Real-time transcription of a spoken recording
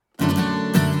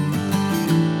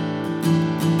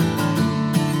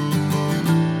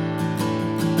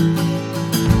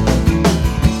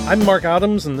I'm Mark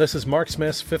Adams and this is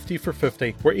Marksmess 50 for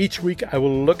 50, where each week I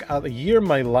will look at a year in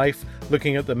my life,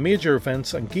 looking at the major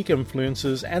events and geek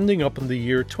influences ending up in the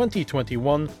year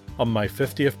 2021 on my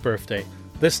 50th birthday.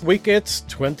 This week it's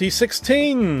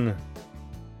 2016!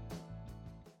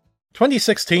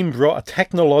 2016 brought a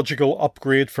technological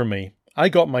upgrade for me. I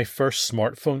got my first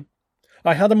smartphone.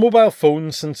 I had a mobile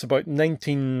phone since about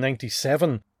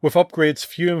 1997, with upgrades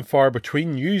few and far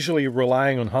between, usually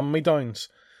relying on hand-me-downs.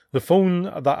 The phone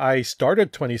that I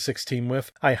started 2016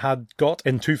 with, I had got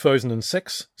in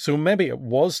 2006, so maybe it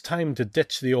was time to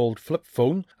ditch the old flip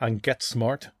phone and get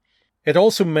smart. It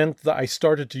also meant that I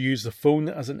started to use the phone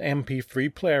as an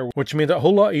MP3 player, which made it a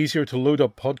whole lot easier to load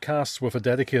up podcasts with a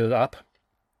dedicated app.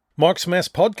 Marksmess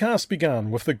Podcast began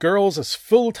with the girls as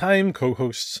full-time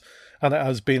co-hosts, and it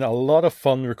has been a lot of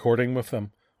fun recording with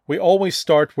them. We always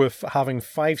start with having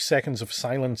 5 seconds of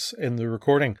silence in the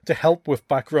recording to help with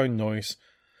background noise.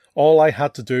 All I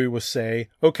had to do was say,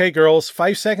 "Okay girls,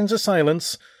 5 seconds of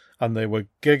silence," and they would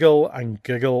giggle and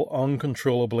giggle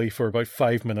uncontrollably for about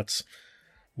 5 minutes.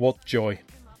 What joy.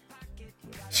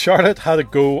 Charlotte had a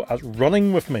go at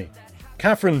running with me.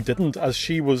 Catherine didn't, as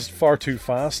she was far too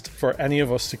fast for any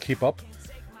of us to keep up.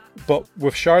 But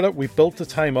with Charlotte we built the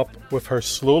time up with her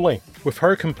slowly, with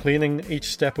her complaining each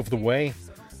step of the way,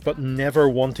 but never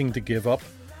wanting to give up.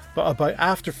 But about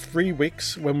after 3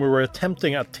 weeks, when we were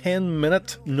attempting a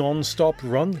 10-minute non-stop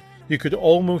run, you could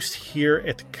almost hear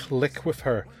it click with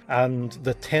her, and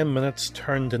the 10 minutes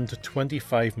turned into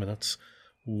 25 minutes.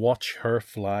 Watch her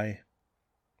fly.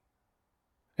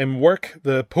 In work,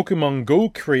 the Pokemon Go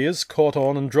craze caught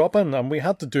on in drop-in, and we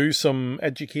had to do some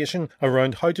education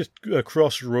around how to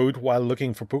cross the road while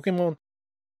looking for Pokemon.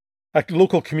 A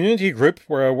local community group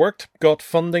where I worked got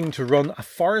funding to run a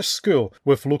forest school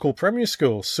with local primary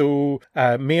schools, so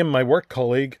me and my work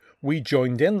colleague, we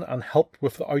joined in and helped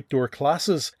with the outdoor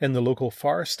classes in the local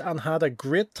forest and had a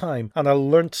great time, and I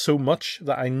learnt so much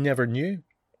that I never knew.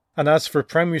 And as for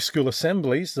primary school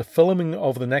assemblies, the filming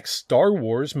of the next Star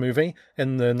Wars movie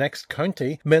in the next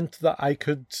county meant that I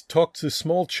could talk to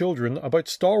small children about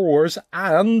Star Wars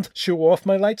and show off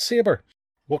my lightsaber.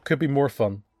 What could be more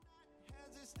fun?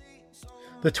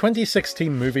 The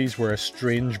 2016 movies were a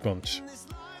strange bunch.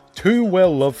 2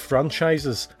 well-loved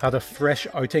franchises had a fresh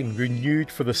outing renewed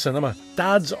for the cinema.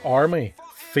 Dad's Army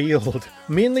failed,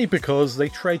 mainly because they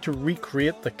tried to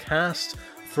recreate the cast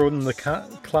from the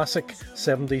classic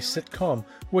 70s sitcom,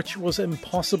 which was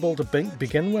impossible to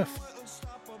begin with.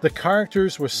 The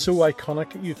characters were so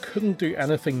iconic you couldn't do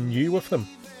anything new with them.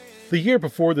 The year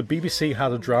before, the BBC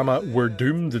had a drama, We're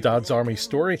Doomed, the Dad's Army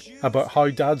story, about how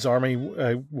Dad's Army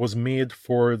was made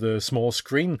for the small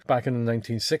screen back in the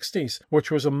 1960s, which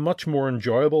was a much more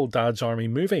enjoyable Dad's Army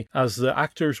movie, as the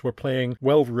actors were playing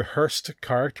well-rehearsed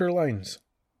character lines.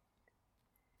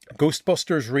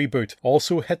 Ghostbusters reboot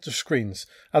also hit the screens,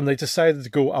 and they decided to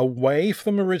go away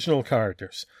from original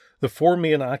characters. The 4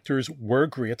 main actors were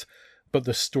great, but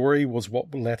the story was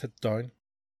what let it down.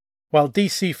 While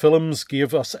DC Films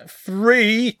gave us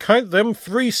 3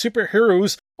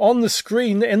 superheroes on the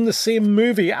screen in the same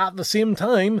movie at the same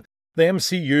time, the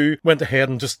MCU went ahead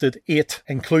and just did 8,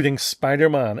 including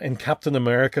Spider-Man in Captain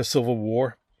America Civil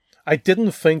War. I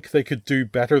didn't think they could do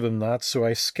better than that, so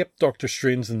I skipped Doctor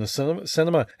Strange in the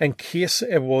cinema in case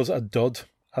it was a dud.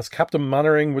 As Captain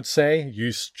Mannering would say,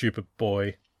 "You stupid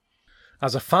boy."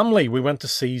 As a family, we went to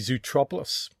see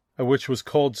Zootropolis, which was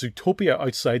called Zootopia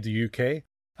outside the UK.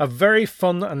 A very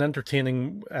fun and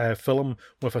entertaining film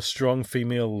with a strong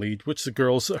female lead, which the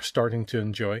girls are starting to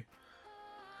enjoy.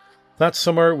 That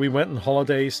summer we went on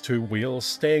holidays to Wales,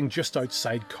 staying just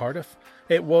outside Cardiff.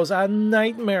 It was a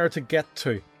nightmare to get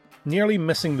to, nearly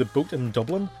missing the boat in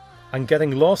Dublin, and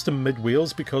getting lost in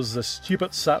mid-Wales because the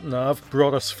stupid sat-nav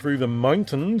brought us through the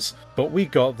mountains, but we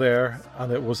got there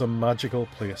and it was a magical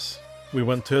place. We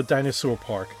went to a dinosaur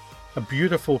park, a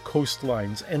beautiful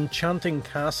coastlines, enchanting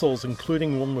castles,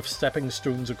 including one with stepping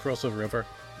stones across a river.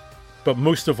 But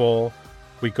most of all,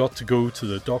 we got to go to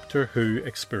the Doctor Who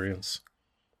experience.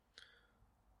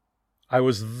 I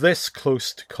was this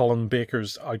close to Colin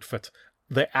Baker's outfit,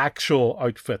 the actual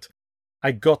outfit.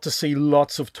 I got to see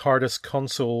lots of TARDIS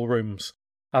console rooms,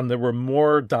 and there were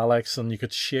more Daleks than you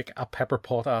could shake a pepper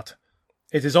pot at.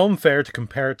 It is unfair to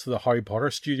compare it to the Harry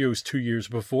Potter studios 2 years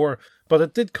before, but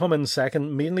it did come in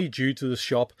second, mainly due to the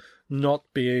shop not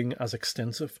being as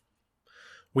extensive.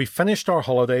 We finished our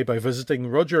holiday by visiting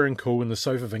Roger & Co in the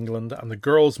south of England, and the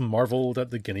girls marvelled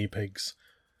at the guinea pigs.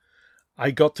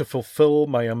 I got to fulfil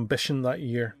my ambition that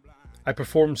year. I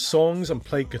performed songs and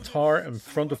played guitar in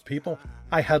front of people.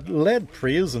 I had led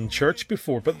praise in church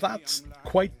before, but that's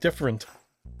quite different.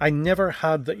 I never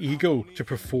had the ego to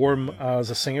perform as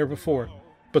a singer before,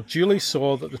 but Julie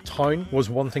saw that the town was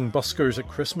wanting buskers at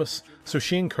Christmas, so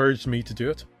she encouraged me to do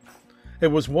it. It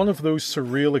was one of those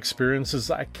surreal experiences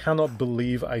that I cannot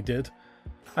believe I did.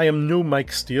 I am no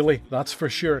Mike Staley, that's for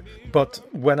sure, but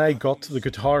when I got the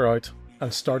guitar out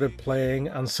and started playing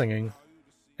and singing,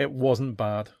 it wasn't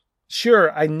bad.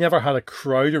 Sure, I never had a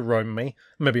crowd around me,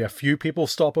 maybe a few people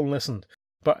stopped and listened,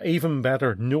 but even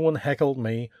better, no one heckled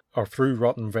me or threw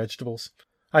rotten vegetables.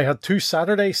 I had 2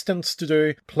 Saturday stints to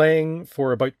do, playing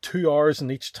for about 2 hours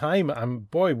in each time, and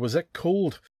boy was it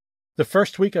cold. The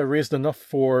first week I raised enough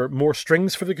for more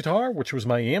strings for the guitar, which was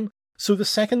my aim, so the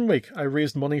second week I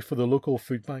raised money for the local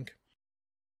food bank.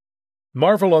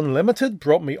 Marvel Unlimited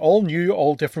brought me all new,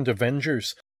 all different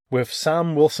Avengers, with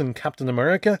Sam Wilson Captain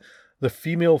America, the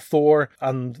female Thor,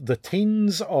 and the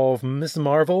teens of Ms.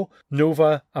 Marvel,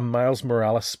 Nova, and Miles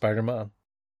Morales Spider-Man.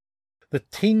 The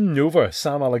teen Nova,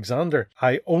 Sam Alexander,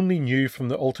 I only knew from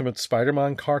the Ultimate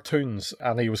Spider-Man cartoons,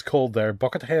 and he was called their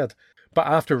Buckethead. But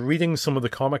after reading some of the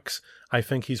comics, I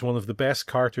think he's one of the best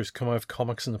characters come out of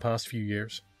comics in the past few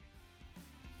years.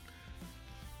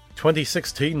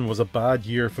 2016 was a bad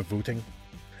year for voting.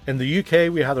 In the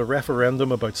UK, we had a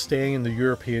referendum about staying in the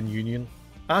European Union.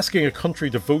 Asking a country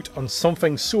to vote on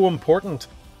something so important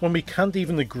when we can't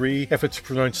even agree if it's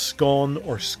pronounced scone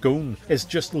or scone is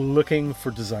just looking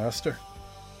for disaster.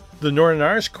 The Northern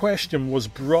Irish question was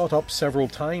brought up several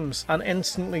times and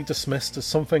instantly dismissed as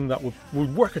something that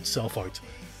would work itself out.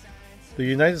 The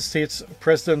United States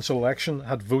presidential election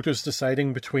had voters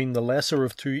deciding between the lesser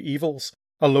of two evils,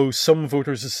 although some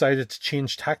voters decided to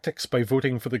change tactics by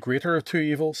voting for the greater of two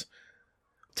evils.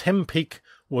 Tim Peake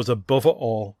was above it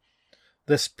all.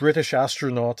 This British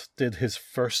astronaut did his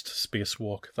first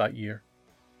spacewalk that year.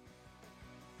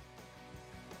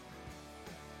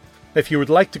 If you would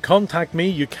like to contact me,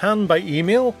 you can by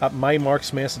email at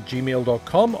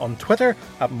mymarksmess@gmail.com, on Twitter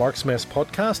at Marksmess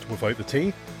Podcast without the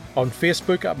T, on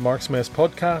Facebook at Marksmess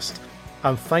Podcast,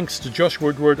 and thanks to Josh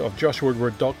Woodward of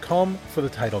joshwoodward.com for the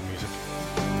title music.